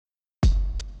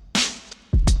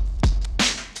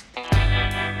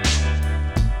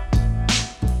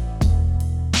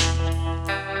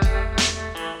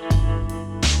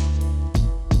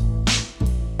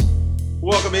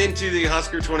into the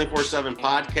Husker 24/7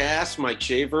 podcast. Mike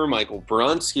Shaver, Michael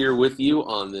Bruntz here with you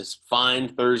on this fine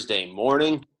Thursday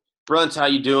morning. Bruntz, how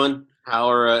you doing? How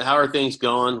are things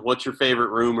going? What's your favorite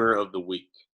rumor of the week?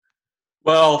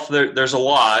 Well, there's a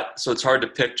lot, so it's hard to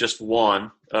pick just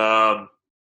one.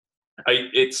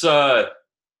 It's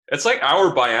like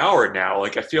hour by hour now.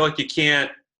 Like I feel like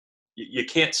you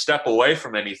can't step away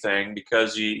from anything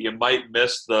because you might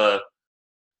miss the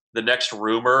next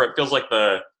rumor. It feels like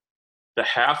the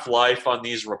half-life on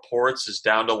these reports is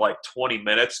down to like 20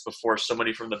 minutes before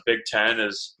somebody from the Big Ten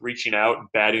is reaching out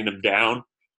and batting them down.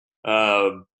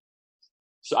 So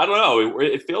I don't know.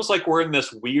 It feels like we're in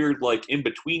this weird like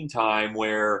in-between time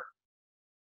where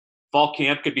fall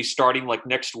camp could be starting like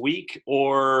next week,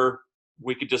 or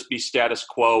we could just be status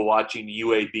quo watching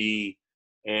UAB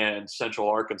and Central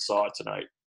Arkansas tonight.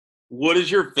 What is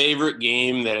your favorite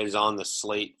game that is on the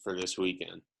slate for this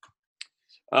weekend?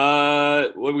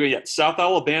 What we got? South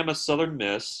Alabama, Southern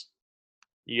Miss.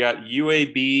 You got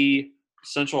UAB,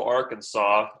 Central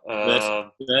Arkansas.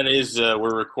 That is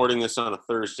we're recording this on a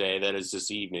Thursday. That is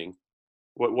this evening.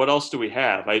 What else do we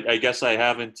have? I guess I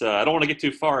haven't. I don't want to get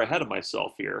too far ahead of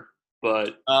myself here,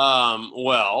 but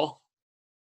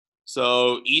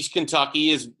so East Kentucky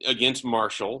is against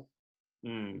Marshall.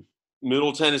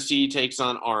 Middle Tennessee takes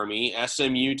on Army.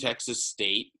 SMU, Texas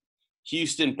State.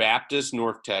 Houston Baptist,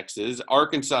 North Texas.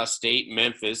 Arkansas State,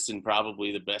 Memphis, and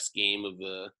probably the best game of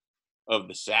the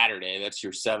Saturday. That's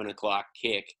your 7:00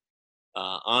 kick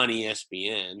on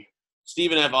ESPN.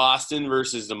 Stephen F. Austin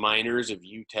versus the Miners of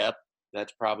UTEP.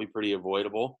 That's probably pretty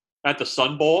avoidable. At the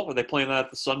Sun Bowl? Are they playing that at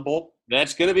the Sun Bowl?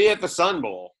 That's going to be at the Sun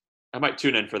Bowl. I might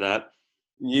tune in for that.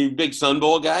 You big Sun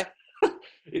Bowl guy?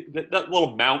 That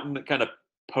little mountain that kind of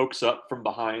pokes up from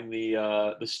behind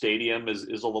the stadium is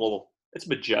a little. It's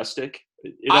majestic.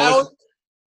 I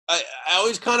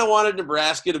always kind of wanted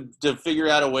Nebraska to figure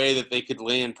out a way that they could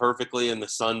land perfectly in the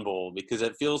Sun Bowl, because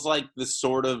it feels like this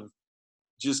sort of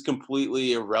just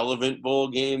completely irrelevant bowl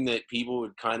game that people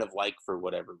would kind of like for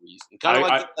whatever reason. Kind of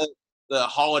like the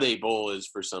Holiday Bowl is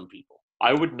for some people.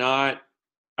 I would not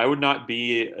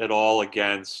be at all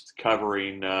against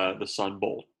covering the Sun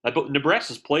Bowl.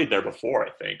 Nebraska's played there before,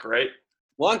 I think, right?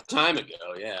 Long time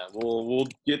ago, yeah. We'll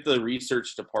get the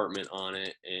research department on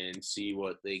it and see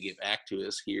what they get back to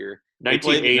us here.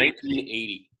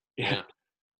 1980. Yeah.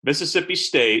 Mississippi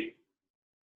State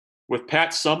with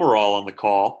Pat Summerall on the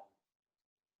call,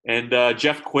 and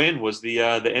Jeff Quinn was the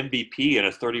MVP in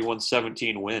a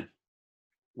 31-17 win.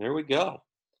 There we go.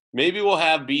 Maybe we'll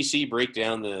have BC break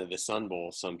down the Sun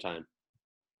Bowl sometime.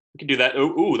 We can do that.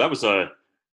 Ooh, that was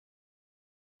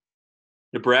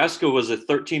Nebraska was a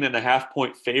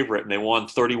 13.5-point favorite, and they won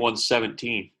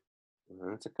 31-17.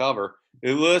 That's a cover.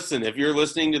 Hey, listen, if you're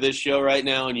listening to this show right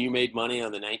now and you made money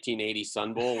on the 1980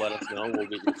 Sun Bowl, let us know. We'll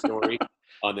get your story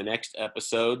on the next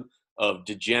episode of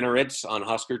Degenerates on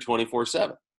Husker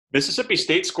 24/7. Mississippi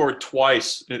State scored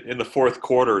twice in the fourth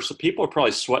quarter, so people are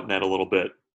probably sweating that a little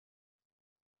bit.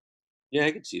 Yeah,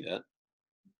 I could see that.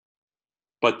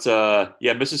 But,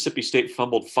 Mississippi State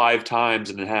fumbled 5 times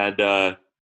and had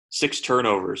 6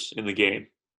 turnovers in the game.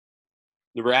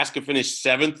 Nebraska finished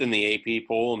 7th in the AP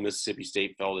poll, and Mississippi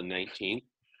State fell to 19th.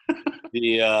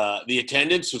 The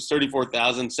attendance was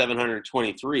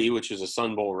 34,723, which was a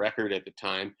Sun Bowl record at the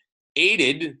time,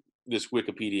 aided, this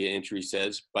Wikipedia entry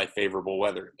says, by favorable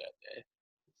weather that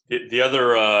day. The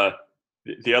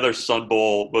other Sun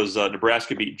Bowl was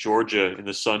Nebraska beat Georgia in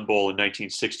the Sun Bowl in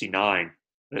 1969.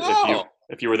 Oh.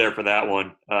 If you were there for that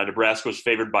one, Nebraska was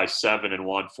favored by 7 and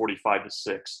won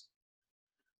 45-6.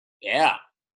 Yeah.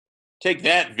 Take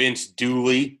that, Vince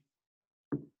Dooley.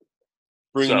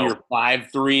 Bringing your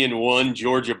 5-3-1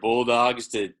 Georgia Bulldogs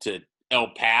to El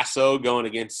Paso, going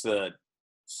against the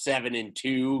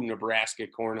 7-2 Nebraska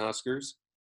Cornhuskers.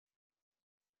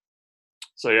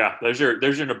 So yeah, there's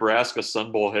your Nebraska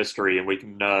Sun Bowl history, and we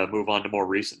can move on to more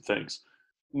recent things.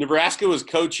 Nebraska was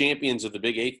co-champions of the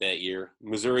Big 8 that year.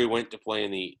 Missouri went to play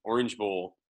in the Orange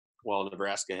Bowl while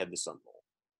Nebraska had the Sun Bowl.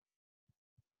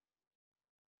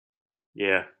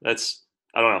 Yeah, I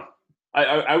don't know.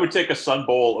 I would take a Sun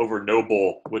Bowl over no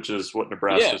bowl, which is what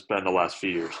Nebraska's been the last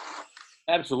few years.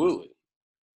 Absolutely.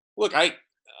 Look, I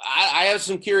have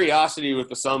some curiosity with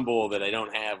the Sun Bowl that I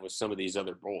don't have with some of these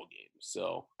other bowl games.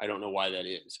 So I don't know why that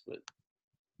is, but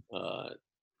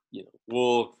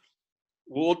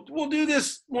We'll do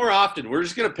this more often. We're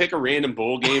just going to pick a random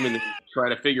bowl game and then try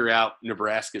to figure out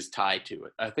Nebraska's tie to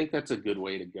it. I think that's a good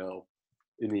way to go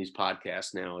in these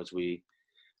podcasts now as we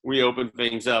open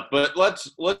things up. But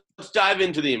let's dive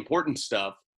into the important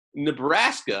stuff.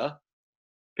 Nebraska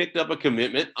picked up a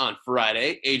commitment on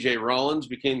Friday. A.J. Rollins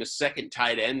became the second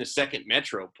tight end, the second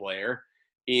Metro player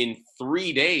in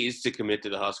 3 days to commit to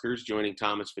the Huskers, joining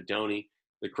Thomas Fidone,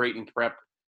 the Creighton Prep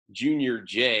Junior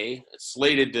J,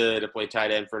 slated to play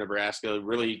tight end for Nebraska.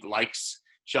 Really likes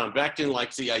Sean Beckton,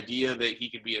 likes the idea that he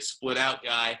could be a split-out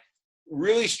guy.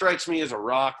 Really strikes me as a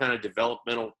raw kind of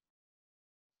developmental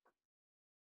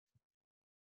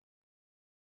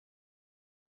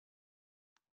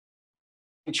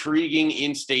intriguing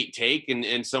in-state take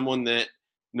and someone that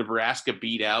Nebraska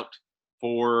beat out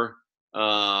for,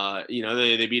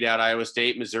 they beat out Iowa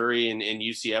State, Missouri, and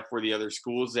UCF were the other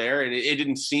schools there. And it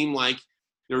didn't seem like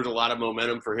there was a lot of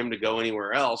momentum for him to go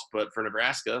anywhere else. But for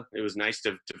Nebraska, it was nice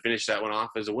to finish that one off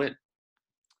as a win.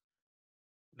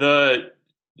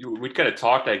 We kind of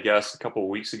talked, I guess, a couple of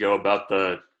weeks ago about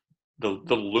the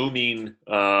looming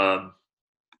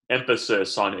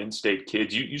emphasis on in-state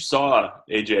kids. You saw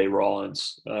A.J.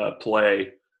 Rollins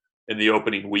play in the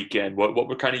opening weekend. What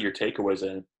were kind of your takeaways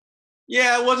in it?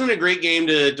 Yeah, it wasn't a great game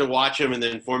to watch him and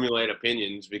then formulate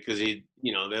opinions because they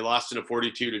lost in a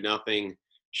 42-0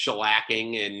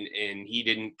 shellacking and he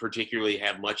didn't particularly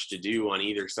have much to do on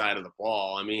either side of the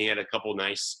ball. I mean, he had a couple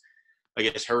nice, I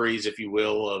guess, hurries, if you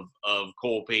will, of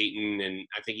Cole Payton, and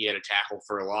I think he had a tackle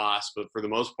for a loss, but for the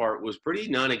most part was pretty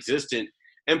non-existent.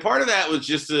 And part of that was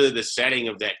just the setting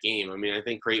of that game. I mean, I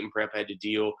think Creighton Prep had to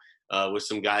deal with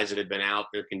some guys that had been out.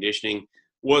 Their conditioning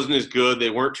wasn't as good.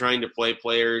 They weren't trying to play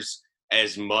players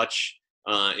as much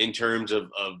in terms of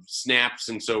snaps,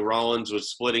 and so Rollins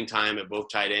was splitting time at both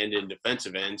tight end and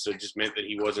defensive end, so it just meant that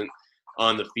he wasn't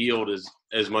on the field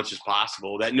as much as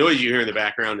possible. That noise you hear in the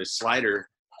background is Slider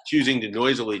choosing to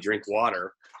noisily drink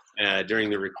water during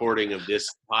the recording of this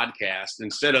podcast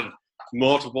instead of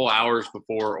multiple hours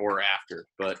before or after.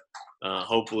 But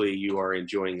hopefully you are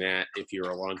enjoying that if you're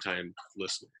a longtime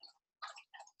listener.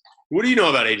 What do you know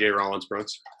about A.J. Rollins,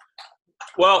 Bruns?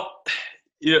 Well,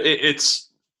 it's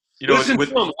listen to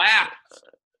him laugh.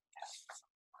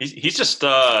 He's just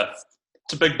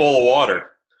it's a big bowl of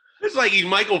water. It's like he's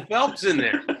Michael Phelps in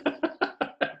there.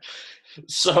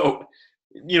 So,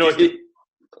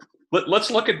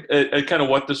 let's look at kind of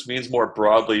what this means more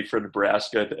broadly for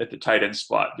Nebraska at the tight end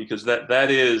spot, because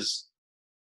that is,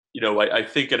 I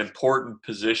think an important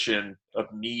position of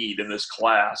need in this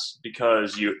class,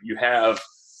 because you have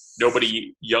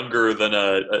nobody younger than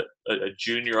a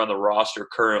junior on the roster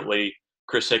currently.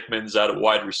 Chris Hickman's out at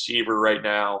wide receiver right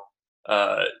now.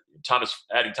 Adding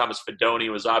Thomas Fidone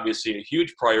was obviously a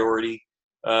huge priority.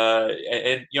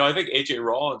 And I think A.J.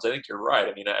 Rollins, I think you're right.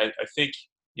 I mean, I think,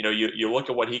 you look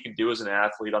at what he can do as an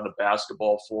athlete on the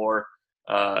basketball floor,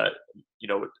 a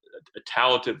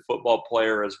talented football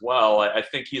player as well. I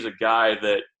think he's a guy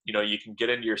that, you can get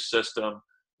into your system.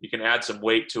 You can add some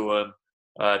weight to him.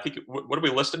 I think, what do we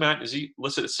list him at? Is he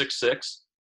listed at 6'6"?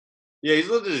 Yeah, he's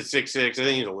listed at 6'6". I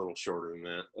think he's a little shorter than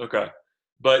that. Okay.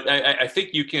 But I think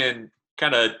you can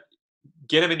kind of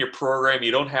get him in your program.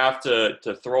 You don't have to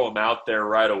throw him out there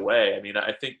right away. I mean,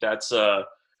 I think that's a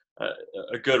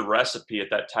good recipe at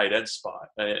that tight end spot.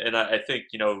 And I think,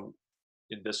 in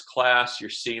this class, you're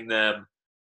seeing them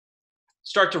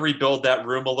start to rebuild that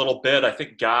room a little bit. I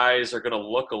think guys are going to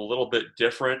look a little bit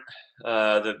different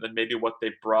than maybe what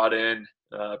they brought in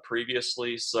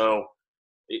previously. So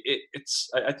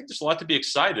I think there's a lot to be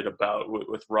excited about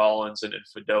with Rollins and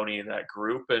Fidone in that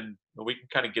group, and we can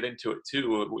kind of get into it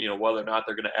too. Whether or not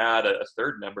they're going to add a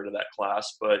third member to that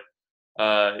class, but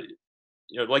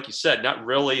like you said, not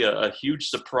really a huge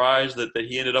surprise that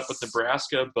he ended up with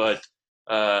Nebraska, but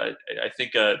I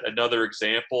think another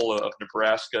example of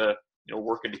Nebraska,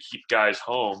 working to keep guys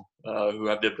home who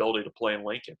have the ability to play in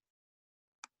Lincoln.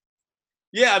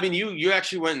 Yeah, I mean, you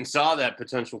actually went and saw that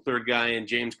potential third guy in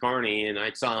James Carney, and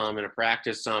I saw him in a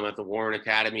practice, saw him at the Warren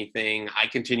Academy thing. I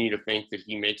continue to think that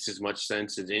he makes as much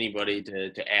sense as anybody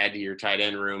to add to your tight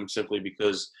end room, simply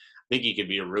because I think he could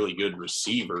be a really good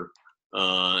receiver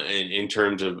in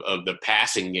terms of the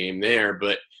passing game there.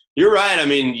 But you're right. I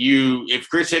mean, if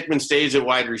Chris Hickman stays at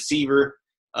wide receiver,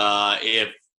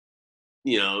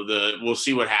 we'll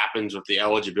see what happens with the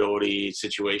eligibility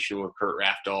situation with Kurt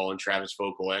Rafdal and Travis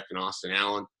Vokolek and Austin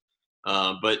Allen.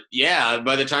 But yeah,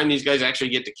 by the time these guys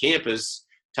actually get to campus,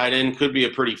 tight end could be a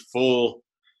pretty full,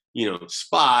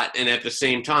 spot. And at the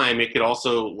same time, it could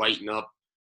also lighten up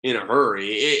in a hurry.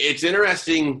 It's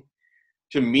interesting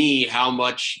to me how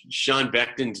much Sean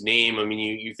Beckton's name, I mean,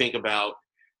 you think about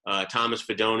Thomas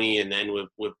Fidone and then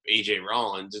with A.J.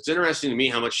 Rollins. It's interesting to me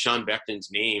how much Sean Beckton's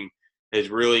name has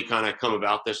really kind of come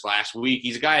about this last week.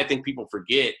 He's a guy I think people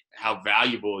forget how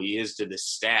valuable he is to the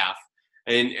staff.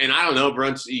 And I don't know,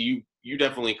 Bruns, you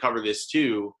definitely cover this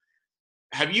too.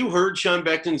 Have you heard Sean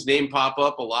Beckton's name pop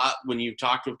up a lot when you've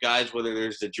talked with guys, whether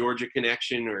there's the Georgia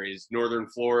connection or his Northern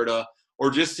Florida or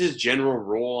just his general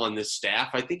role on this staff?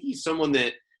 I think he's someone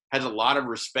that has a lot of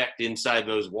respect inside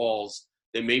those walls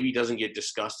that maybe doesn't get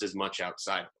discussed as much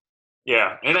outside.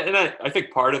 Yeah, and I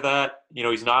think part of that,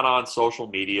 he's not on social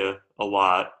media a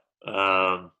lot.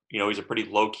 He's a pretty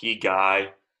low key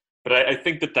guy, but I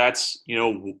think that's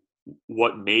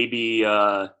what maybe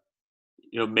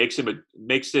makes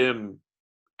him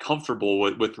comfortable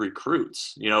with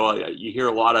recruits. You hear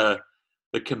a lot of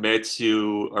the commits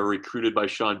who are recruited by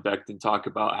Sean Beckton talk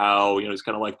about how he's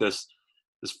kind of like this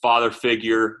father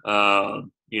figure. I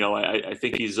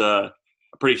think he's a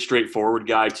pretty straightforward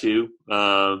guy too.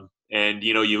 And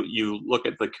you look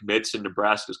at the commits in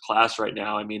Nebraska's class right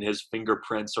now. I mean, his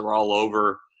fingerprints are all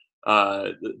over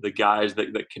the guys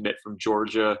that commit from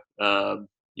Georgia.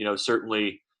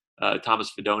 Certainly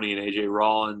Thomas Fidone and AJ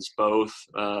Rollins both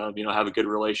have a good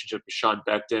relationship with Sean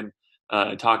Beckton.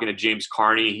 Talking to James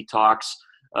Carney, he talks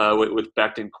with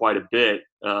Beckton quite a bit,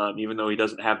 even though he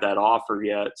doesn't have that offer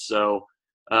yet. So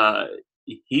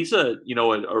he's a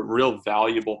real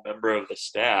valuable member of the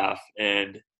staff,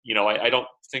 and I don't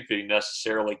think that he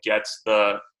necessarily gets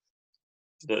the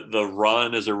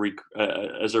run as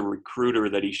a recruiter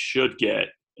that he should get.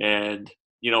 And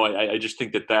I just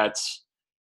think that's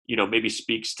maybe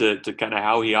speaks to kind of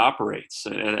how he operates,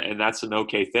 and that's an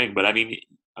okay thing. But I mean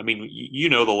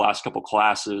the last couple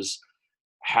classes,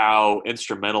 how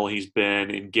instrumental he's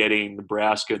been in getting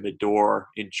Nebraska in the door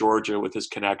in Georgia with his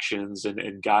connections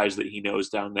and guys that he knows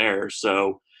down there.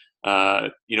 So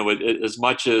as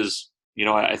much as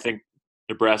I think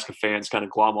Nebraska fans kind of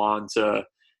glom on to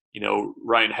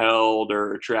Ryan Held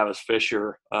or Travis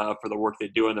Fisher for the work they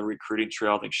do in the recruiting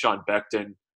trail. I think Sean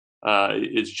Beckton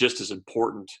is just as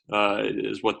important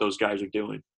as what those guys are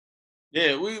doing.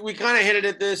 Yeah, we kind of hinted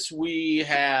at this. We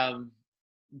have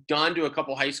gone to a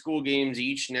couple high school games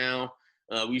each now.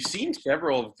 We've seen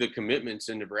several of the commitments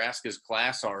in Nebraska's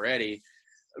class already.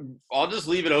 I'll just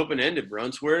leave it open-ended,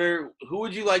 Bruns. Who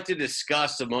would you like to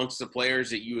discuss amongst the players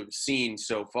that you have seen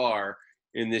so far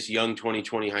in this young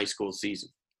 2020 high school season?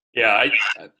 Yeah,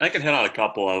 I can hit on a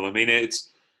couple of them. I mean,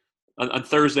 it's on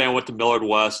Thursday I went to Millard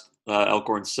West,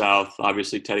 Elkhorn South.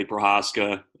 Obviously, Teddy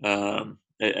Prohaska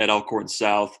at Elkhorn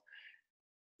South.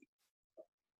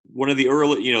 One of the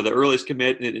earliest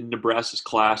commit in Nebraska's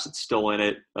class that's still in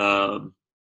it. A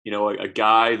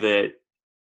guy that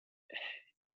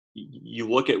you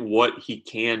look at what he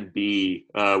can be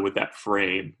with that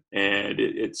frame, and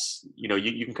it's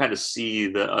you can kind of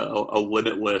see a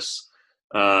limitless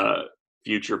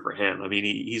future for him. I mean,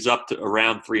 he's up to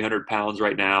around 300 pounds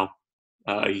right now.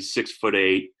 He's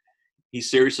 6'8". He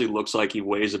seriously looks like he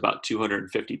weighs about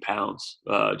 250 pounds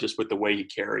just with the way he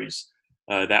carries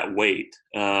that weight.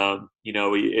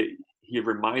 He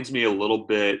reminds me a little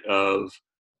bit of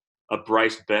a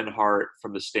Bryce Benhart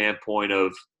from the standpoint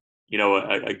of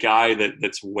a guy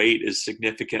that's weight is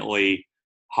significantly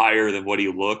higher than what he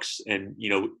looks, and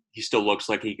he still looks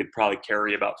like he could probably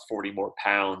carry about 40 more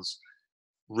pounds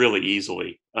really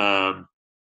easily.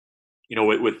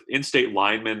 With in-state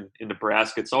linemen in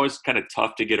Nebraska, it's always kind of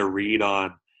tough to get a read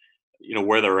on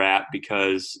where they're at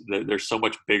because they're so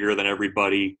much bigger than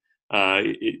everybody.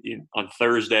 On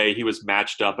Thursday, he was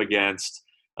matched up against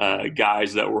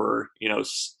guys that were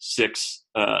 6,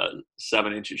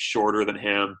 7 inches shorter than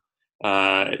him.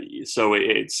 So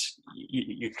it's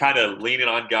you kind of leaning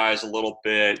on guys a little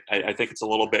bit. I think it's a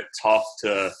little bit tough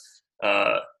to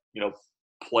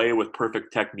play with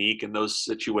perfect technique in those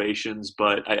situations,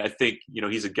 but I think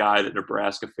he's a guy that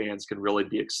Nebraska fans can really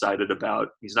be excited about.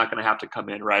 He's not going to have to come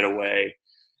in right away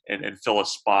and fill a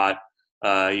spot.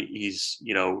 He's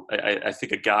I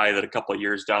think a guy that a couple of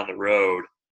years down the road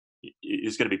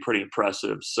is going to be pretty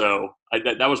impressive. So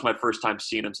that was my first time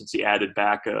seeing him since he added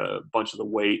back a bunch of the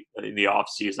weight in the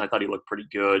offseason. I thought he looked pretty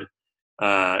good.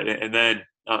 And then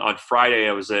on Friday,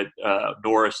 I was at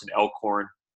Norris and Elkhorn,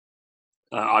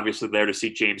 obviously there to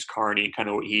see James Carney and kind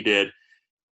of what he did.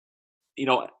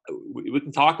 We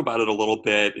can talk about it a little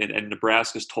bit, and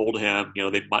Nebraska's told him,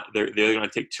 they're going to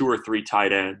take 2 or 3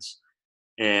 tight ends.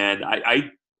 And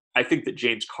I think that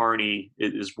James Carney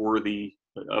is worthy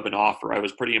of an offer. I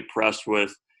was pretty impressed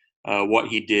with what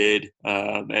he did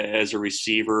as a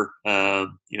receiver.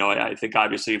 I think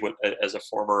obviously as a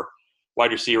former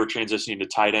wide receiver transitioning to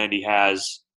tight end, he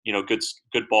has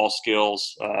good ball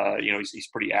skills. He's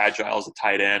pretty agile as a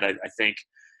tight end. I think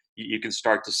you can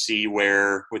start to see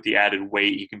where with the added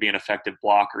weight he can be an effective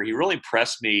blocker. He really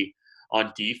impressed me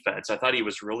on defense. I thought he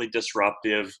was really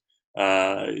disruptive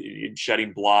in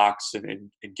shedding blocks and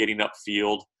getting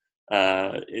upfield.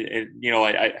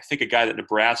 I think a guy that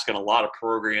Nebraska and a lot of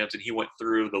programs, and he went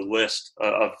through the list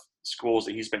of schools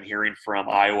that he's been hearing from: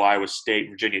 Iowa, Iowa State,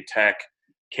 Virginia Tech,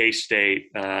 K-State.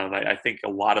 I think a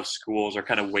lot of schools are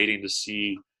kind of waiting to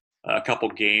see a couple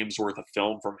games worth of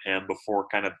film from him before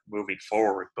kind of moving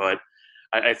forward. But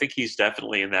I think he's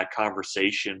definitely in that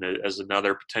conversation as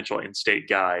another potential in-state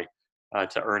guy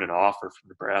to earn an offer from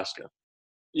Nebraska.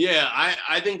 Yeah,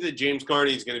 I think that James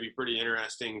Carney is going to be pretty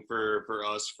interesting for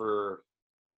us for,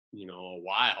 a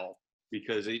while,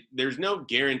 because there's no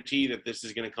guarantee that this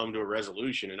is going to come to a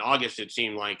resolution. In August, it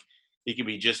seemed like he could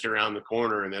be just around the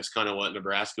corner, and that's kind of what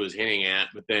Nebraska was hinting at.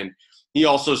 But then he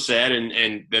also said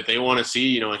and that they want to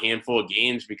see, a handful of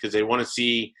games because they want to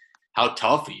see how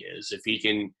tough he is, if he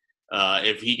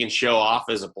can show off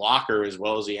as a blocker as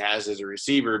well as he has as a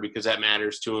receiver, because that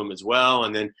matters to him as well.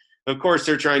 And then, of course,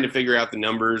 they're trying to figure out the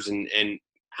numbers and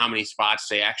how many spots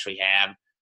they actually have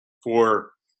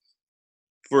for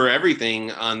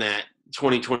everything on that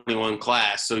 2021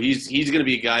 class. So he's going to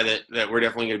be a guy that we're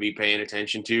definitely going to be paying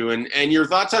attention to. And your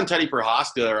thoughts on Teddy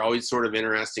Prochazka are always sort of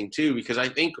interesting too, because I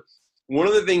think one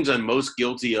of the things I'm most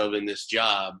guilty of in this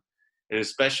job, and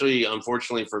especially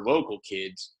unfortunately for local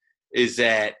kids, is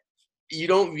that you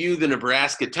don't view the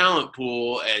Nebraska talent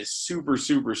pool as super,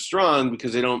 super strong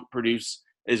because they don't produce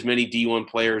as many D1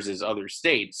 players as other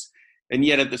states. And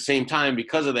yet at the same time,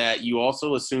 because of that, you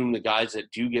also assume the guys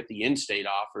that do get the in-state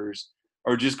offers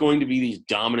are just going to be these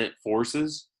dominant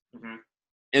forces. Mm-hmm.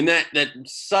 And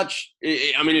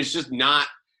it's just not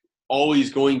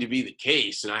always going to be the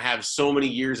case. And I have so many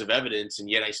years of evidence, and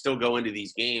yet I still go into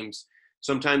these games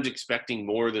sometimes expecting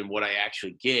more than what I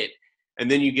actually get. And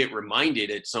then you get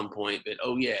reminded at some point that,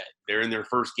 oh yeah, they're in their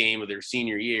first game of their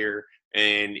senior year,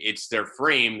 and it's their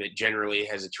frame that generally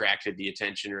has attracted the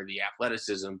attention or the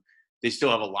athleticism. They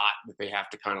still have a lot that they have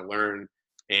to kind of learn.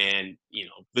 And,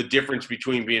 the difference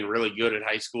between being really good at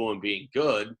high school and being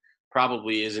good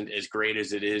probably isn't as great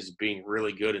as it is being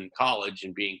really good in college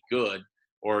and being good,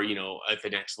 or, at the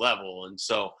next level. And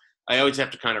so I always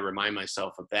have to kind of remind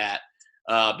myself of that.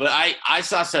 But I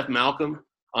saw Seth Malcolm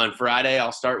on Friday.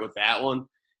 I'll start with that one.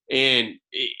 And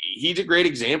he's a great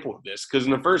example of this, because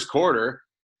in the first quarter,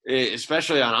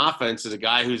 especially on offense, as a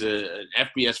guy who's an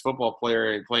FBS football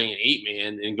player and playing an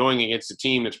 8-man and going against a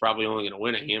team that's probably only going to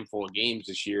win a handful of games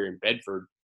this year in Bedford,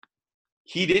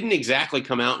 he didn't exactly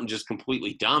come out and just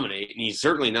completely dominate. And he's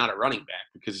certainly not a running back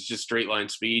because it's just straight line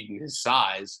speed and his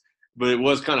size. But it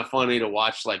was kind of funny to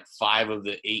watch, like, 5 of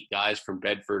the 8 guys from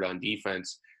Bedford on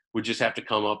defense would just have to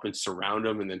come up and surround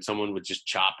him, and then someone would just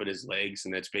chop at his legs.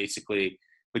 And that's basically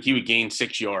like he would gain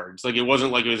 6 yards. Like, it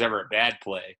wasn't like it was ever a bad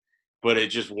play, but it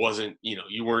just wasn't,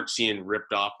 you weren't seeing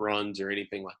ripped off runs or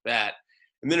anything like that.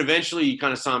 And then eventually you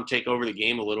kind of saw him take over the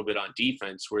game a little bit on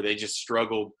defense, where they just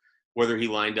struggled, whether he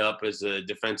lined up as a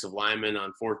defensive lineman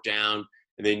on 4th down,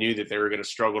 and they knew that they were going to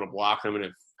struggle to block him, and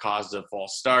it caused a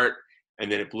false start. And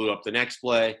then it blew up the next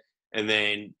play. And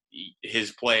then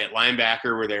his play at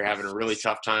linebacker, where they're having a really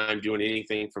tough time doing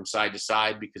anything from side to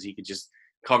side because he could just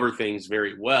cover things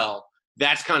very well.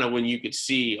 That's kind of when you could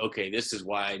see, okay, this is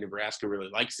why Nebraska really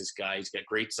likes this guy. He's got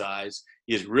great size.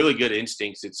 He has really good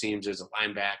instincts, it seems, as a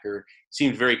linebacker.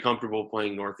 Seems very comfortable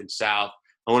playing north and south.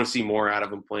 I want to see more out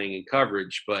of him playing in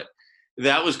coverage. But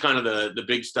that was kind of the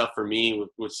big stuff for me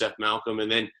with Seth Malcolm.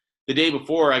 And then the day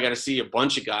before, I got to see a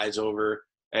bunch of guys over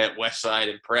at Westside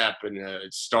and Prep in a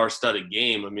star-studded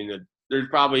game. I mean, there's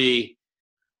probably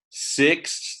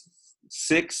six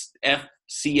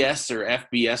FCS or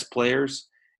FBS players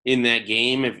in that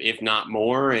game, if not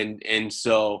more. And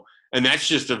that's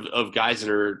just of guys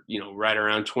that are, right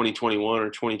around 2021 or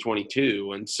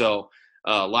 2022. And so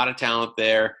a lot of talent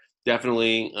there.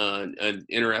 Definitely an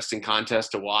interesting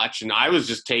contest to watch. And I was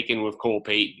just taken with Cole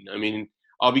Payton. I mean,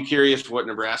 I'll be curious what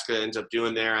Nebraska ends up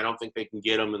doing there. I don't think they can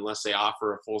get him unless they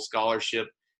offer a full scholarship.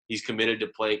 He's committed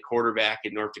to play quarterback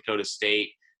at North Dakota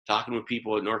State. Talking with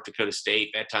people at North Dakota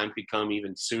State, that time could come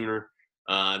even sooner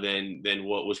than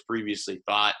what was previously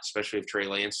thought, especially if Trey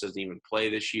Lance doesn't even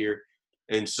play this year.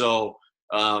 And so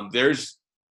there's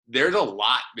a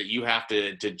lot that you have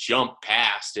to jump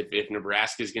past if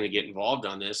Nebraska is going to get involved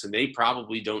on this. And they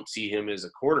probably don't see him as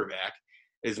a quarterback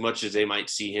as much as they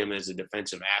might see him as a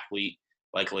defensive athlete,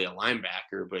 likely a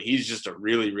linebacker. But he's just a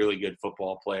really, really good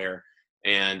football player.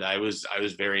 And I was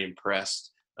very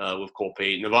impressed with Cole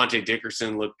Payton. Avante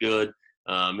Dickerson looked good.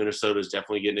 Minnesota's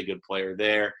definitely getting a good player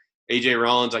there. A.J.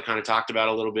 Rollins, I kind of talked about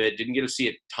a little bit. Didn't get to see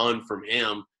a ton from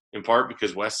him, in part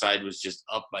because Westside was just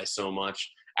up by so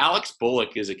much. Alex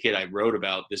Bullock is a kid I wrote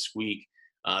about this week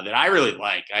that I really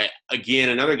like. Again,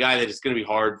 another guy that it's going to be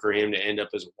hard for him to end up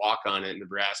as a walk-on at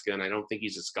Nebraska, and I don't think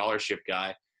he's a scholarship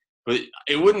guy. But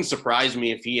it wouldn't surprise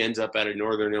me if he ends up at a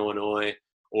Northern Illinois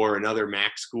or another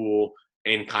MAC school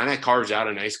and kind of carves out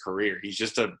a nice career. He's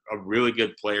just a really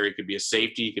good player. He could be a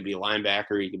safety. He could be a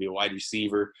linebacker. He could be a wide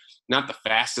receiver. Not the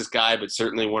fastest guy, but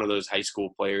certainly one of those high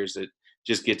school players that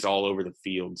just gets all over the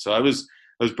field. So I was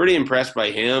pretty impressed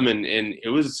by him. And it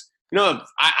was, I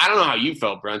don't know how you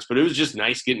felt, Brunts, but it was just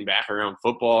nice getting back around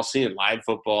football, seeing live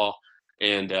football,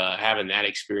 and having that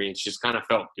experience just kind of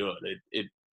felt good. It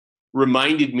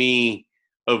reminded me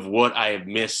of what I have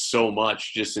missed so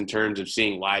much just in terms of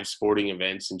seeing live sporting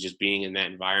events and just being in that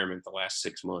environment the last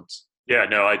 6 months. Yeah,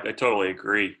 no, I totally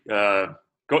agree.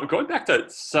 Going back to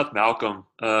Seth Malcolm,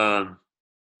 when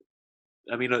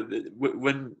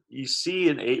you see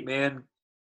an 8-man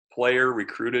player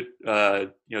recruited,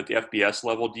 at the FBS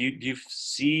level, do you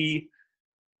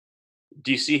see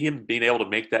him being able to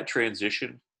make that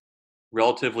transition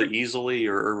relatively easily,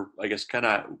 or I guess kind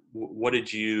of what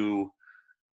did you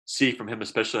see from him,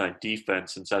 especially on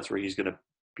defense, since that's where he's going to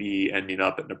be ending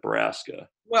up at Nebraska?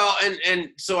 Well, and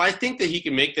so I think that he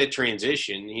can make that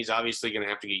transition. He's obviously going to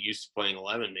have to get used to playing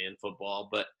 11-man football,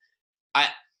 but I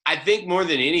think more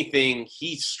than anything,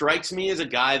 he strikes me as a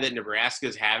guy that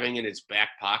Nebraska's having in its back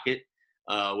pocket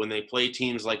when they play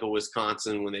teams like a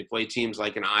Wisconsin, when they play teams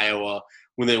like an Iowa,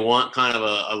 when they want kind of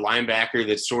a linebacker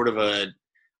that's sort of a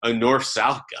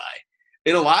north-south guy.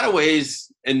 In a lot of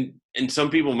ways, and some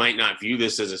people might not view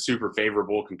this as a super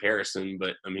favorable comparison,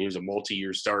 but, he was a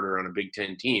multi-year starter on a Big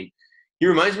Ten team. He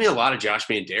reminds me a lot of Josh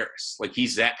Banderas. Like,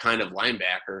 he's that kind of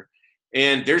linebacker.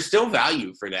 And there's still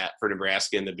value for that for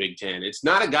Nebraska in the Big Ten. It's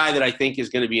not a guy that I think is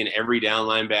going to be an every-down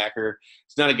linebacker.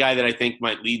 It's not a guy that I think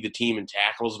might lead the team in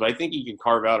tackles, but I think he can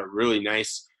carve out a really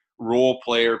nice role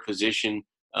player position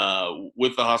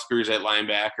with the Huskers at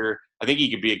linebacker. I think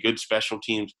he could be a good special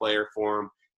teams player for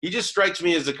them. He just strikes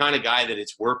me as the kind of guy that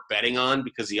it's worth betting on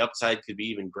because the upside could be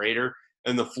even greater,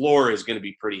 and the floor is going to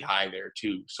be pretty high there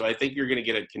too. So I think you're going to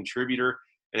get a contributor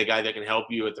and a guy that can help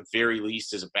you at the very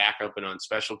least as a backup and on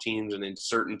special teams and in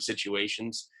certain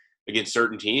situations against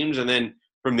certain teams. And then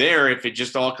from there, if it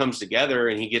just all comes together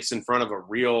and he gets in front of a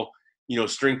real,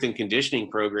 strength and conditioning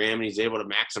program and he's able to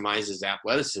maximize his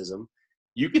athleticism,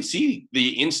 you can see the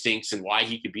instincts and why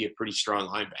he could be a pretty strong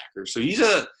linebacker. So he's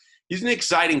an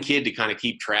exciting kid to kind of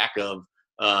keep track of,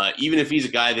 even if he's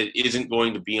a guy that isn't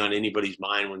going to be on anybody's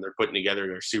mind when they're putting together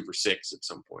their Super Six at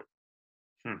some point.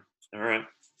 All right.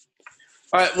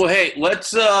 All right. Well, hey,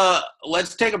 let's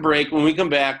take a break. When we come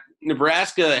back,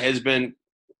 Nebraska has been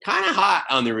kind of hot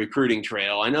on the recruiting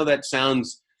trail. I know that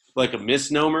sounds like a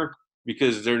misnomer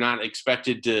because they're not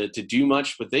expected to do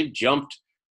much, but they've jumped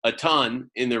a ton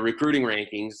in their recruiting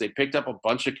rankings. They picked up a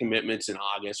bunch of commitments in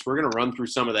August. We're going to run through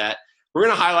some of that. We're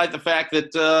going to highlight the fact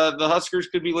that the Huskers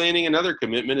could be landing another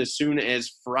commitment as soon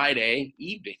as Friday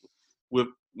evening with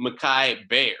Mekhi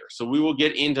Bayer. So we will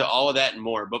get into all of that and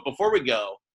more. But before we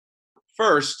go,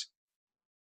 first,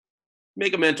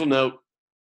 make a mental note.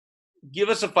 Give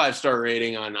us a 5-star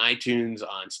rating on iTunes,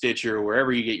 on Stitcher,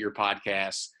 wherever you get your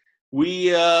podcasts. We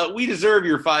deserve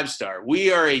your 5-star.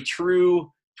 We are a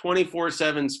true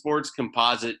 24/7 sports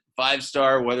composite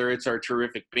 5-star, whether it's our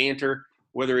terrific banter,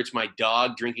 whether it's my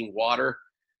dog drinking water,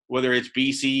 whether it's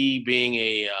BC being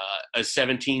a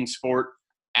 17-sport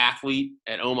athlete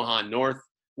at Omaha North,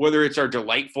 whether it's our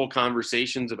delightful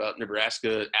conversations about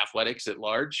Nebraska athletics at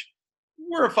large.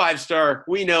 We're a 5-star.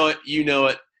 We know it. You know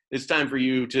it. It's time for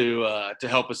you to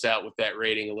help us out with that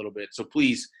rating a little bit. So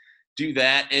please do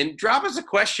that and drop us a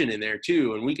question in there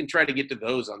too, and we can try to get to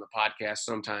those on the podcast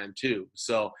sometime too.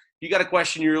 So if you got a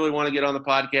question you really want to get on the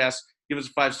podcast, give us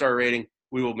a 5-star rating.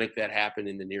 We will make that happen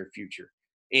in the near future.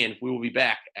 And we will be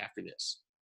back after this.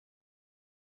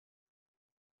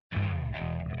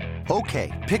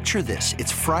 Okay, picture this.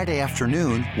 It's Friday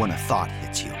afternoon when a thought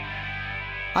hits you.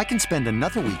 I can spend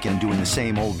another weekend doing the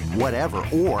same old whatever,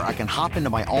 or I can hop into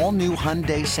my all-new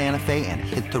Hyundai Santa Fe and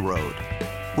hit the road.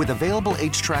 With available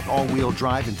H-Track all-wheel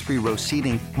drive and 3-row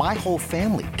seating, my whole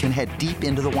family can head deep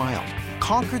into the wild.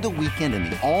 Conquer the weekend in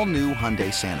the all-new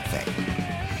Hyundai Santa Fe.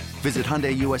 Visit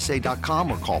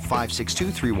HyundaiUSA.com or call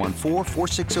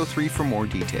 562-314-4603 for more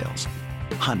details.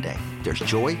 Hyundai, there's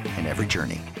joy in every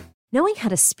journey. Knowing how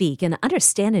to speak and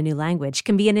understand a new language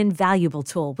can be an invaluable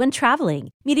tool when traveling,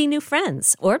 meeting new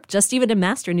friends, or just even to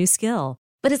master a new skill.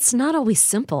 But it's not always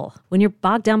simple when you're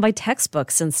bogged down by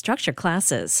textbooks and structure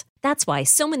classes. That's why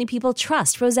so many people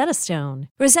trust Rosetta Stone.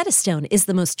 Rosetta Stone is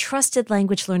the most trusted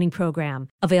language learning program,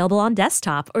 available on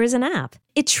desktop or as an app.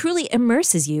 It truly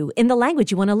immerses you in the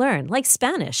language you want to learn, like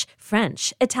Spanish,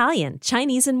 French, Italian,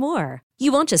 Chinese, and more.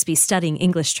 You won't just be studying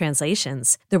English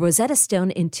translations. The Rosetta Stone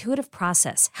intuitive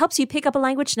process helps you pick up a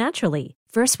language naturally,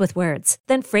 first with words,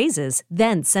 then phrases,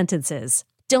 then sentences.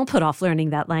 Don't put off learning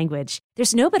that language.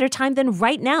 There's no better time than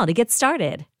right now to get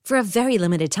started. For a very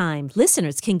limited time,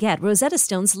 listeners can get Rosetta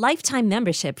Stone's lifetime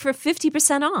membership for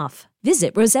 50% off.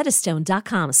 Visit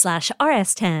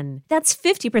rosettastone.com/rs10. That's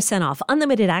 50% off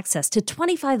unlimited access to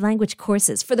 25 language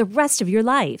courses for the rest of your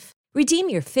life. Redeem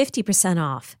your 50%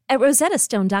 off at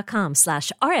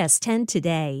rosettastone.com/rs10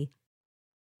 today.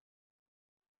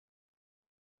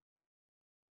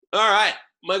 All right,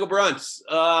 Michael Bruns.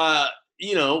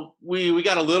 We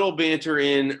got a little banter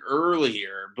in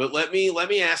earlier, but let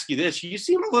me ask you this: you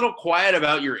seem a little quiet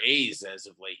about your A's as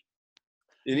of late.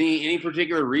 Any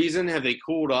particular reason? Have they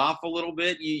cooled off a little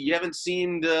bit? You haven't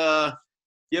seemed as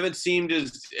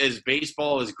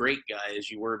baseball as great guy as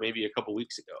you were maybe a couple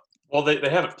weeks ago. Well, they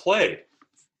haven't played.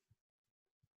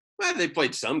 Well, they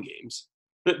played some games.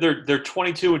 They're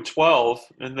 22-12,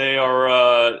 and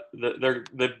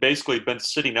they've basically been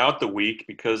sitting out the week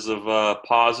because of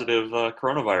positive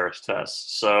coronavirus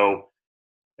tests. So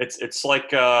it's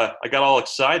like I got all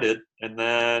excited, and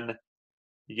then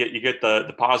you get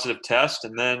the positive test,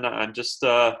 and then I'm just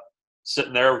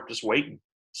sitting there just waiting.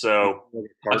 So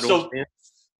I'm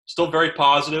still very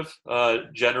positive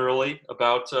generally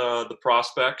about the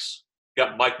prospects.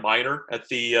 Got Mike Minor at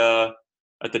the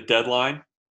deadline.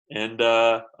 And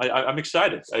I'm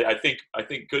excited. I think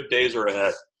good days are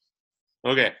ahead.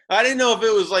 Okay, I didn't know if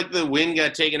it was like the wind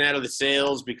got taken out of the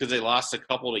sails because they lost a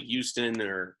couple to Houston,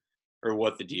 or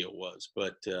what the deal was.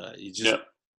 But it just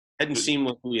hadn't seemed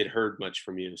like we had heard much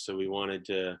from you, so we wanted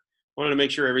to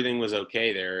make sure everything was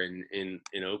okay there in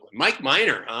Oakland. Mike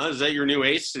Minor, huh? Is that your new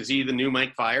ace? Is he the new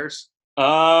Mike Fiers?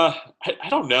 I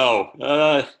don't know.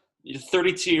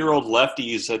 32-year-old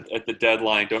lefties at the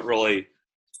deadline don't really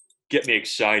get me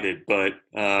excited, but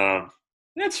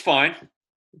that's fine.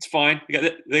 It's fine.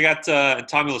 They got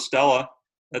Tommy La Stella.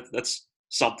 That's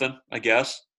something, I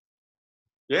guess.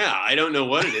 Yeah, I don't know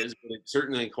what it is, but it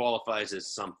certainly qualifies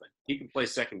as something. He can play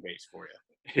second base for you.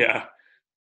 Yeah.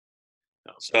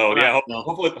 So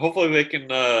hopefully they can.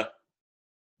 The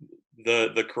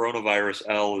coronavirus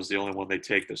L is the only one they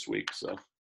take this week. So.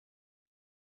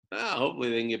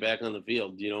 Hopefully they can get back on the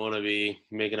field. You don't want to be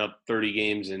making up 30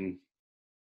 games in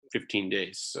 15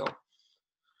 days. So, all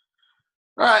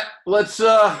right, let's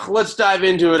dive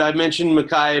into it. I mentioned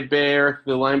Micah Bear,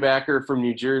 the linebacker from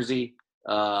New Jersey.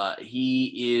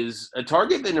 He is a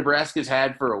target that Nebraska's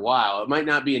had for a while. It might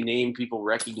not be a name people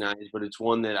recognize, but it's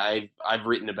one that I've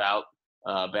written about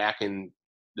back in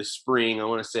the spring. I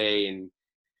want to say, and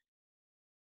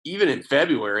even in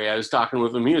February, I was talking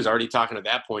with him. He was already talking at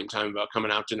that point in time about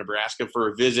coming out to Nebraska for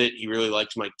a visit. He really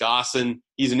likes Mike Dawson.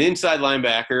 He's an inside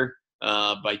linebacker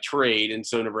by trade, and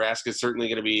so Nebraska is certainly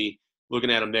going to be looking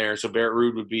at him there. So Barrett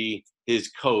Ruud would be his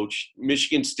coach.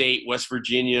 Michigan State, West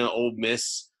Virginia, Ole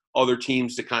Miss, other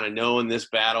teams to kind of know in this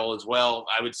battle as well.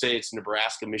 I would say it's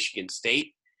Nebraska, Michigan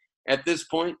State at this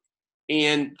point,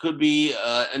 and could be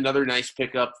another nice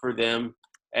pickup for them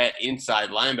at inside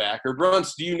linebacker.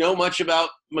 Bruns, do you know much about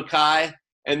Micah?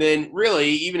 And then really,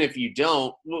 even if you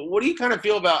don't, what do you kind of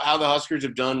feel about how the Huskers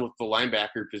have done with the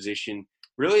linebacker position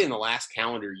really in the last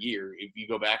calendar year? If you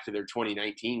go back to their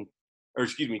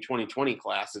 2020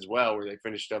 class as well, where they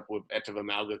finished up with Eteva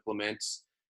Malga-Clements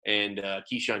and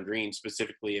Keyshawn Green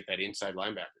specifically at that inside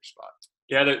linebacker spot.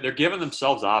 Yeah, they're giving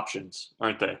themselves options,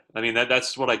 aren't they? I mean,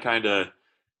 that's what I kind of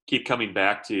keep coming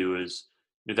back to is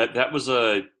that was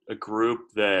a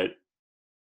group that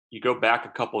you go back a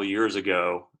couple of years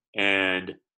ago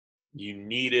and you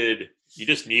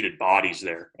just needed bodies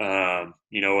there.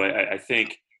 I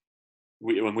think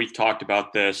when we've talked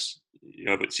about this,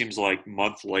 it seems like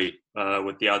monthly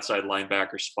with the outside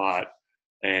linebacker spot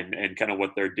and kind of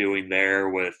what they're doing there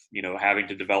with, having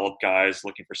to develop guys,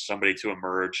 looking for somebody to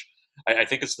emerge. I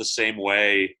think it's the same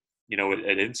way,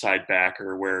 at inside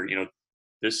backer where,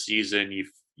 this season you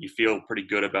feel pretty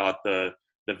good about the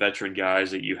veteran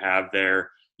guys that you have there.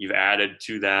 You've added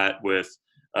to that with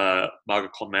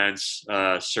Malga-Clements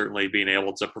certainly being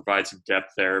able to provide some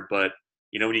depth there. But,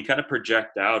 when you kind of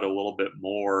project out a little bit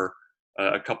more,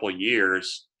 a couple of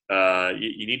years,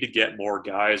 you need to get more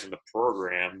guys in the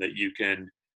program that you can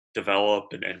develop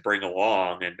and bring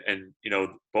along. And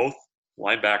both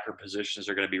linebacker positions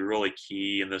are going to be really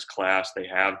key in this class. They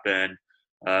have been.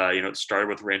 It started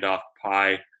with Randolph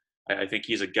Pye. I think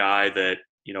he's a guy that,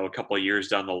 a couple of years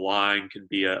down the line can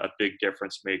be a big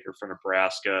difference maker for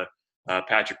Nebraska.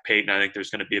 Patrick Payton, I think there's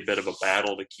going to be a bit of a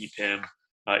battle to keep him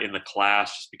in the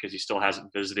class just because he still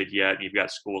hasn't visited yet. And you've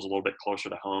got schools a little bit closer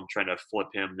to home trying to flip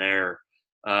him there.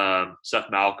 Seth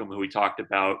Malcolm, who we talked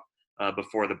about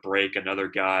before the break, another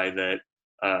guy that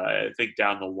I think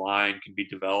down the line can be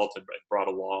developed and brought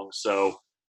along. So,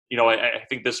 I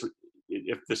think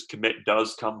if this commit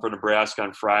does come for Nebraska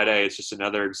on Friday, it's just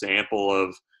another example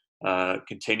of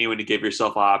continuing to give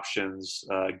yourself options,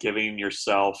 giving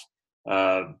yourself,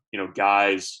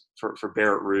 guys for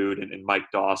Barrett Ruud and Mike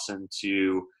Dawson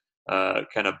to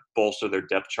kind of bolster their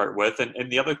depth chart with.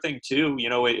 And the other thing too,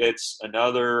 it's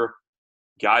another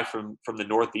guy from the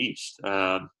Northeast.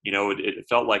 It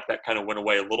felt like that kind of went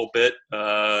away a little bit,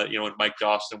 when Mike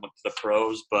Dawson went to the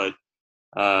pros, but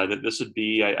that this would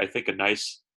be, I think, a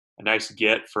nice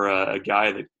get for a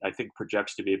guy that I think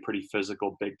projects to be a pretty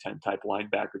physical Big Ten type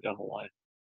linebacker down the line.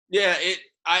 Yeah,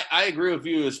 I agree with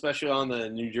you, especially on the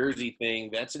New Jersey thing.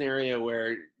 That's an area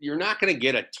where you're not going to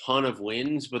get a ton of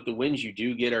wins, but the wins you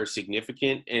do get are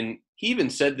significant. And he even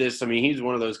said this. I mean, he's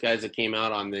one of those guys that came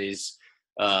out on these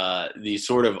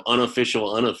sort of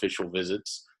unofficial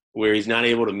visits where he's not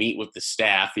able to meet with the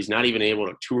staff. He's not even able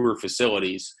to tour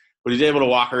facilities, but he's able to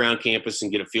walk around campus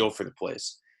and get a feel for the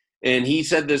place. And he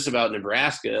said this about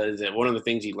Nebraska, is that one of the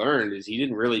things he learned is he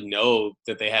didn't really know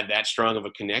that they had that strong of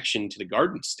a connection to the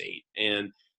Garden State.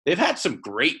 And they've had some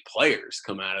great players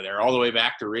come out of there, all the way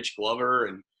back to Rich Glover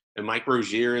and Mike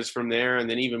Rozier is from there. And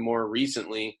then even more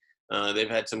recently,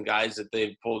 they've had some guys that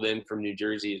they've pulled in from New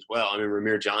Jersey as well. I mean,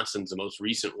 Ramir Johnson's the most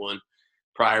recent one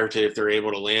prior to if they're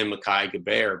able to land Mekhi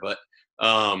Gaber. But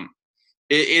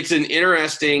it's an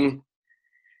interesting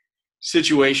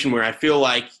situation where I feel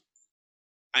like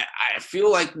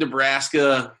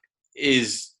Nebraska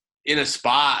is in a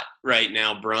spot right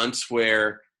now, Brunts,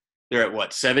 where they're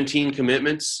at 17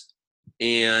 commitments,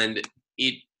 and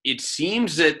it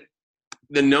seems that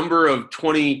the number of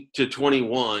 20 to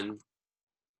 21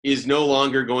 is no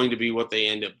longer going to be what they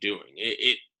end up doing.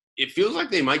 It feels like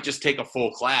they might just take a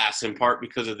full class, in part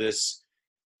because of this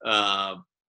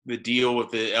the deal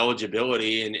with the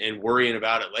eligibility and worrying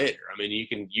about it later. I mean,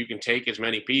 you can take as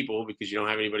many people because you don't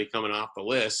have anybody coming off the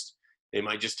list. They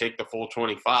might just take the full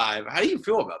 25. How do you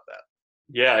feel about that?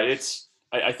 Yeah,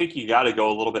 I think you got to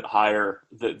go a little bit higher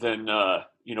than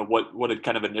what had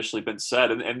kind of initially been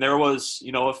said. And there was,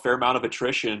 a fair amount of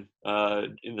attrition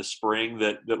in the spring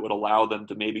that would allow them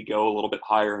to maybe go a little bit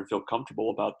higher and feel comfortable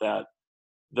about that.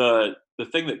 The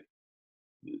thing that,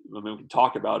 we can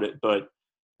talk about it, but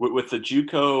with the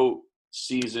JUCO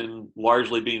season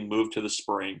largely being moved to the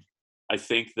spring, I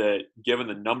think that given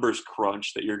the numbers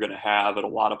crunch that you're going to have at a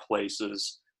lot of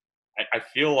places, I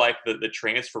feel like the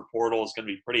transfer portal is going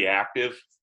to be pretty active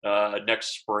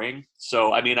next spring.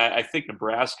 So, I think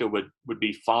Nebraska would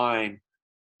be fine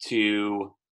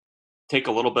to take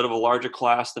a little bit of a larger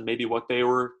class than maybe what they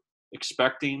were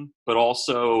expecting, but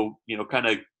also, kind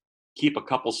of keep a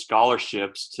couple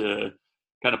scholarships to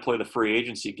kind of play the free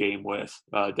agency game with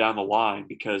down the line.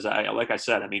 Because like I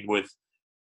said, with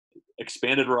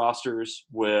expanded rosters,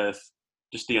 with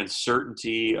just the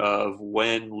uncertainty of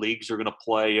when leagues are going to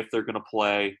play, if they're going to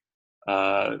play,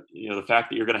 the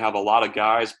fact that you're going to have a lot of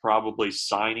guys probably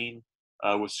signing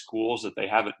with schools that they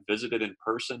haven't visited in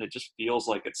person, it just feels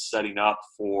like it's setting up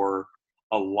for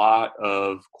a lot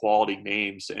of quality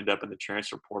names to end up in the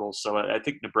transfer portal. So I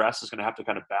think Nebraska is going to have to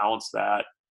kind of balance that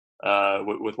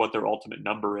with what their ultimate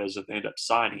number is that they end up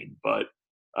signing. But,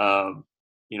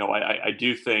 I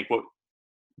do think what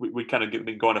we kind of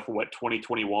been going for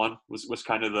 2021 was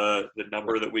kind of the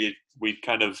number that we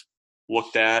kind of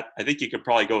looked at. I think you could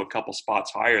probably go a couple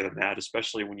spots higher than that,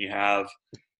 especially when you have,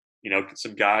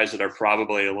 some guys that are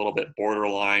probably a little bit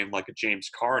borderline, like a James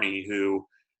Carney, who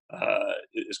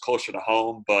is closer to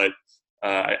home, but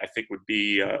I think would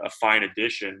be a fine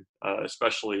addition,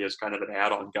 especially as kind of an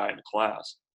add-on guy in the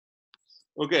class.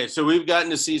 Okay, so we've gotten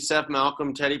to see Seth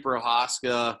Malcolm, Teddy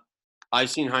Prohaska. I've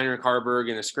seen Heinrich Harburg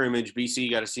in a scrimmage.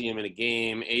 BC got to see him in a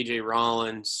game. A.J.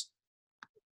 Rollins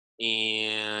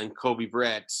and Kobe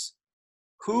Bretz.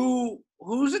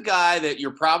 Who's a guy that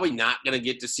you're probably not going to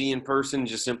get to see in person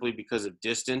just simply because of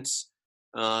distance,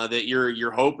 that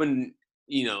you're hoping,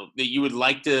 that you would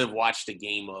like to have watched a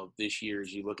game of this year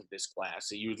as you look at this class,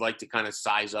 that you would like to kind of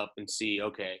size up and see,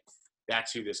 okay,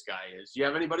 that's who this guy is. Do you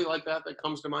have anybody like that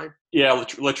comes to mind? Yeah,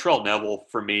 Latrell Neville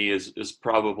for me is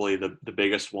probably the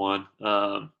biggest one.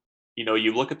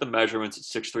 You look at the measurements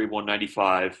at 6'3",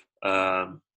 195.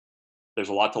 There's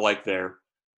a lot to like there.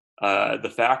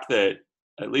 The fact that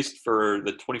at least for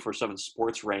the 24/7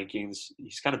 Sports rankings,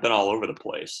 he's kind of been all over the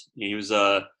place. He was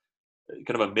kind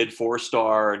of a mid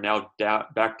 4-star, and now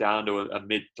back down to a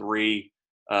mid 3.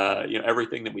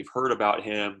 Everything that we've heard about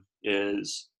him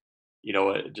is,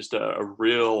 just a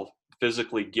real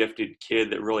physically gifted kid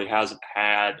that really hasn't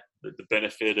had the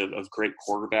benefit of great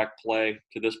quarterback play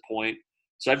to this point.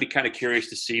 So I'd be kind of curious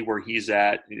to see where he's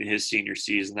at in his senior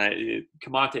season.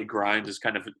 Kamante Grimes is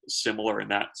kind of similar in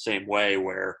that same way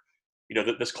where,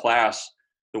 this class,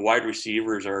 the wide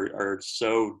receivers are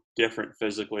so different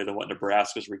physically than what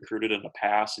Nebraska's recruited in the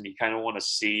past, and you kind of want to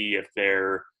see if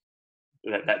they're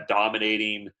that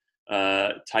dominating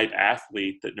type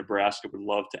athlete that Nebraska would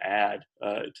love to add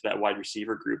to that wide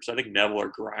receiver group. So I think Neville or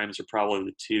Grimes are probably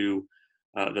the two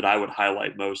that I would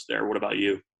highlight most there. What about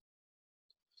you?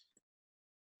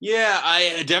 Yeah,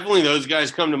 I definitely those guys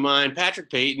come to mind.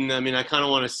 Patrick Payton, I mean, I kind of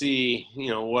want to see,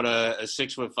 what a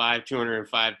 6'5",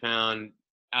 205-pound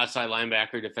outside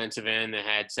linebacker defensive end that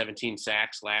had 17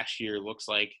 sacks last year looks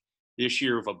like this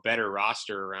year with a better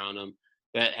roster around him.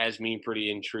 That has me pretty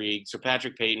intrigued. So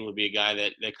Patrick Payton would be a guy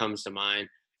that comes to mind.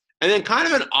 And then kind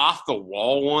of an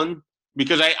off-the-wall one,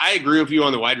 because I agree with you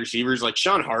on the wide receivers. Like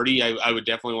Sean Hardy, I would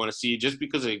definitely want to see just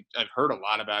because I've heard a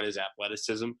lot about his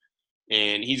athleticism.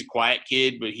 And he's a quiet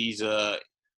kid, but I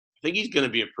think he's going to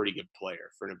be a pretty good player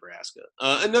for Nebraska.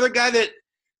 Another guy that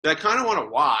I kind of want to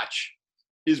watch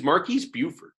is Marquise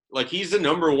Buford. Like he's the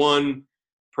number 1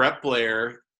 prep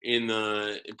player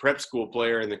prep school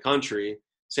player in the country.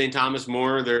 St. Thomas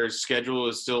More, their schedule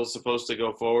is still supposed to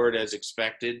go forward as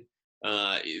expected.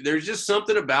 There's just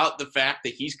something about the fact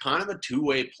that he's kind of a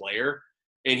two-way player,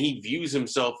 and he views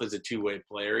himself as a two-way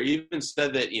player. He even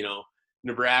said that,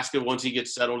 Nebraska, once he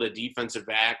gets settled at defensive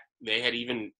back, they had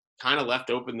even kind of left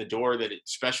open the door that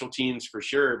it's special teams for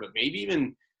sure, but maybe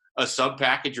even a sub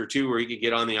package or two where he could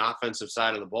get on the offensive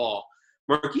side of the ball.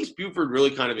 Marquise Buford really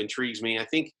kind of intrigues me. I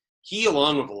think he,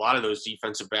 along with a lot of those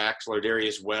defensive backs,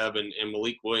 Lardarius Webb and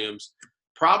Malik Williams,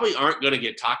 probably aren't going to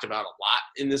get talked about a lot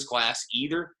in this class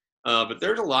either. But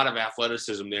there's a lot of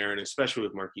athleticism there, and especially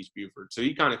with Marquise Buford. So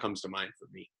he kind of comes to mind for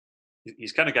me.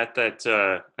 He's kind of got that.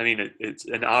 It's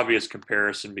an obvious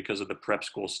comparison because of the prep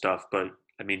school stuff, but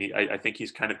I think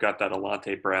he's kind of got that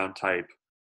Alante Brown type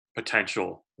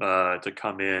potential to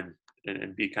come in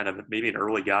and be kind of maybe an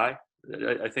early guy.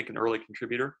 I think an early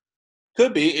contributor.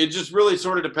 Could be. It just really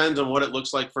sort of depends on what it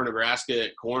looks like for Nebraska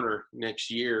at corner next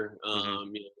year.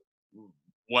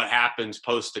 What happens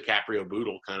post DiCaprio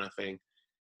Boodle kind of thing.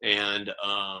 And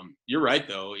you're right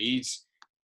though.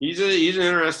 He's an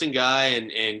interesting guy,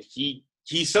 and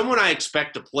he's someone I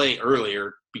expect to play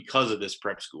earlier because of this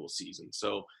prep school season.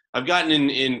 So I've gotten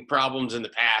in problems in the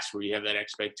past where you have that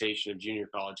expectation of junior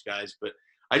college guys, but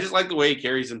I just like the way he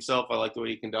carries himself. I like the way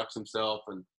he conducts himself,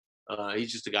 and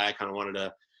he's just a guy I kind of wanted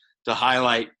to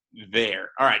highlight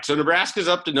there. All right, so Nebraska's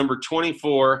up to number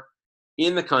 24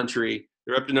 in the country.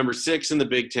 They're up to number 6 in the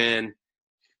Big Ten.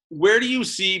 Where do you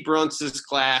see Bruns's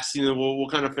class? We'll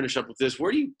kind of finish up with this.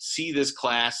 Where do you see this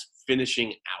class finishing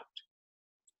out?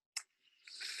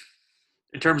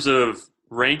 In terms of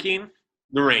ranking?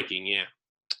 The ranking, yeah.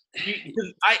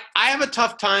 I have a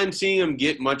tough time seeing them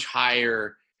get much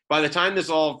higher by the time this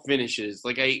all finishes.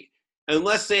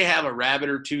 Unless they have a rabbit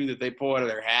or two that they pull out of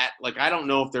their hat, I don't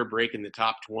know if they're breaking the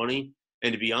top 20.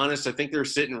 And to be honest, I think they're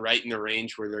sitting right in the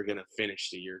range where they're going to finish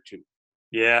the year too.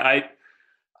 Yeah,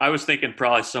 I was thinking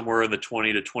probably somewhere in the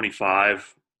 20 to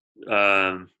 25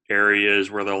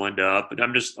 areas where they'll end up. And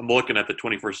I'm looking at the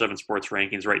 24/7 Sports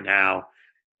rankings right now,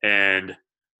 and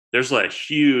there's a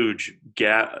huge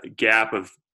gap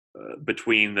of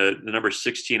between the number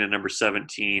 16 and number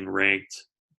 17 ranked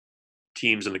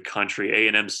teams in the country.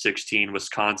 A&M's 16,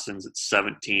 Wisconsin's at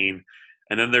 17,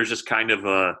 and then there's just kind of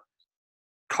a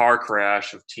car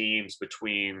crash of teams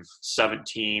between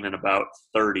 17 and about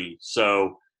 30.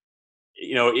 So,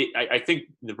 I think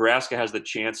Nebraska has the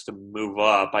chance to move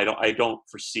up. I don't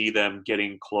foresee them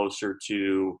getting closer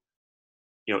to,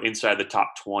 inside the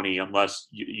top 20 unless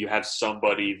you have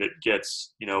somebody that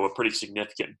gets, a pretty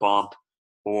significant bump,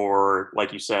 or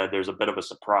like you said, there's a bit of a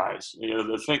surprise.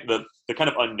 The kind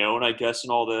of unknown, I guess, in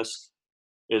all this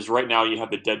is right now you have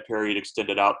the dead period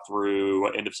extended out through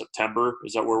end of September.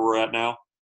 Is that where we're at now?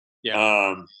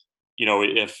 Yeah.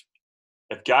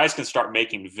 If guys can start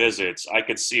making visits, I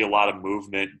could see a lot of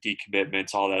movement,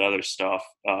 decommitments, all that other stuff.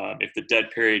 If the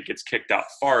dead period gets kicked out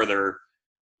farther,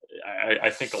 I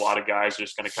think a lot of guys are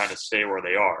just going to kind of stay where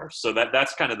they are. So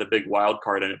that's kind of the big wild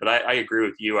card in it. But I agree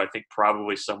with you. I think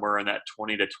probably somewhere in that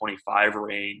 20 to 25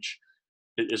 range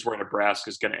is where Nebraska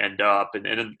is going to end up.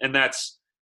 And that's,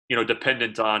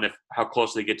 dependent on how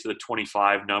close they get to the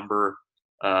 25 number.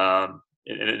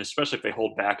 and especially if they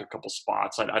hold back a couple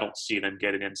spots, I don't see them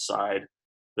getting inside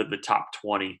the top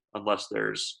 20 unless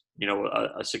there's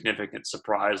a significant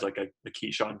surprise like a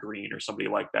Keyshawn Green or somebody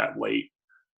like that late.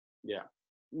 Yeah.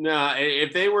 No,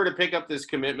 if they were to pick up this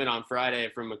commitment on Friday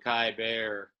from Mekhi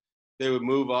Bear, they would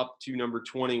move up to number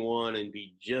 21 and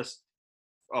be just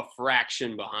a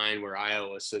fraction behind where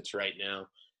Iowa sits right now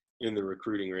in the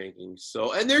recruiting rankings.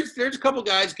 So, and there's a couple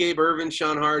guys, Gabe Irvin,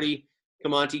 Sean Hardy,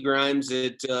 Kamonte Grimes,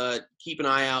 that keep an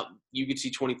eye out. You could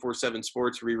see 24/7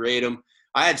 Sports re-rate them.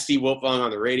 I had Steve Wiltfong on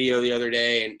the radio the other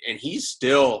day, and he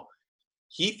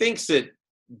thinks that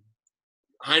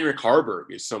Heinrich Harburg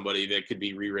is somebody that could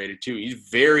be re-rated too. He's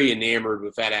very enamored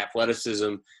with that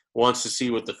athleticism, wants to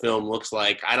see what the film looks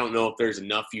like. I don't know if there's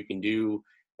enough you can do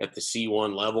at the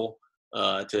C1 level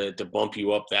to bump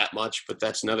you up that much, but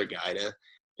that's another guy to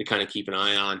kind of keep an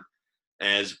eye on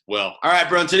as well. All right,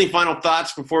 Bruns, any final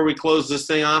thoughts before we close this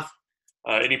thing off?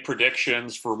 Any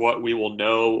predictions for what we will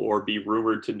know or be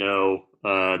rumored to know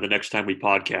the next time we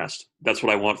podcast? That's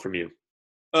what I want from you.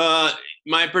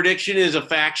 My prediction is a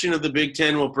faction of the Big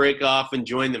Ten will break off and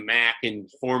join the MAC and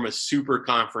form a super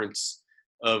conference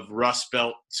of Rust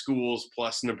Belt schools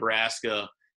plus Nebraska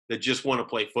that just want to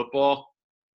play football.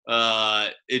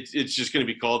 It's just going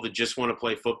to be called the Just Want to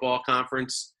Play Football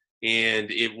Conference, and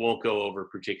it won't go over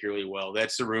particularly well.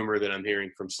 That's the rumor that I'm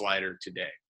hearing from Slider today.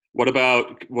 What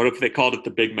if they called it the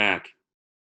Big Mac?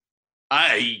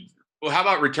 How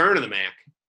about Return of the MAC?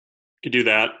 Could do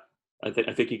that. I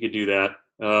think you could do that.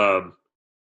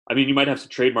 I mean, you might have some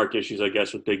trademark issues, I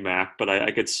guess, with Big Mac, but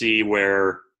I could see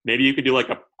where maybe you could do like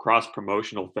a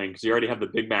cross-promotional thing because you already have the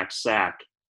Big Mac sack.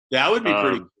 That would be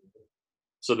pretty.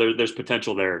 So there's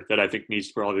potential there that I think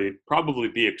needs to probably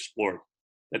be explored.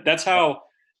 That's how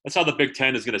the Big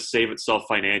Ten is going to save itself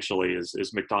financially.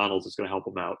 Is McDonald's is going to help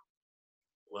them out.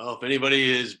 Well, if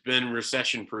anybody has been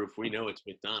recession-proof, we know it's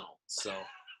McDonald's. So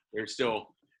they're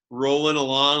still rolling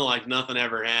along like nothing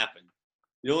ever happened.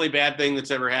 The only bad thing that's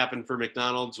ever happened for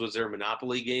McDonald's was their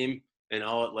Monopoly game, and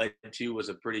all it led to was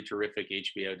a pretty terrific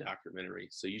HBO documentary.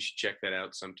 So you should check that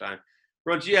out sometime.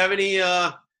 Bro, do you have any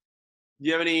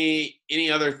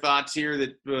other thoughts here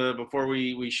that before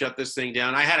we shut this thing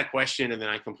down? I had a question and then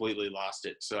I completely lost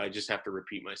it, so I just have to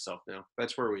repeat myself now.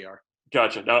 That's where we are.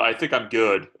 Gotcha. No, I think I'm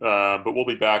good, but we'll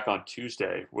be back on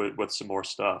Tuesday with some more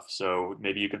stuff. So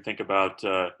maybe you can think about,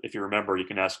 if you remember, you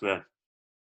can ask then.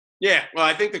 Yeah, well,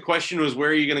 I think the question was,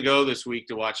 where are you going to go this week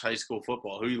to watch high school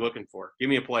football? Who are you looking for? Give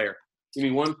me a player. Give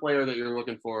me one player that you're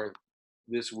looking for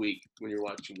this week when you're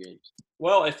watching games.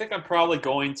 Well, I think I'm probably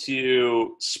going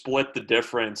to split the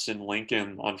difference in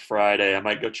Lincoln on Friday. I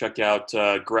might go check out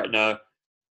Gretna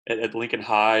at Lincoln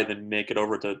High, then make it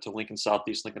over to Lincoln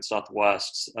Southeast, Lincoln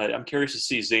Southwest. I'm curious to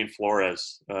see Zane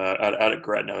Flores out at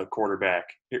Gretna, quarterback.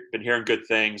 Been hearing good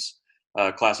things,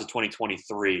 class of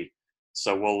 2023.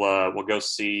 So we'll go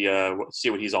see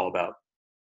what he's all about.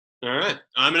 All right.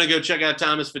 I'm going to go check out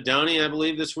Thomas Fidoni, I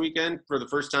believe, this weekend. For the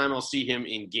first time, I'll see him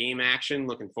in game action.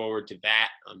 Looking forward to that.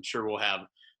 I'm sure we'll have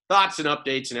thoughts and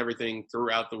updates and everything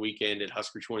throughout the weekend at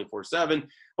Husker 24/7.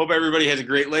 Hope everybody has a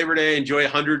great Labor Day. Enjoy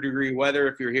 100-degree weather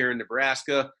if you're here in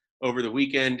Nebraska over the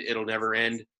weekend. It'll never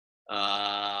end.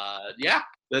 Yeah,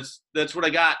 that's what I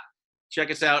got.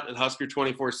 Check us out at Husker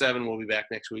 24/7. We'll be back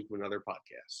next week with another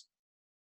podcast.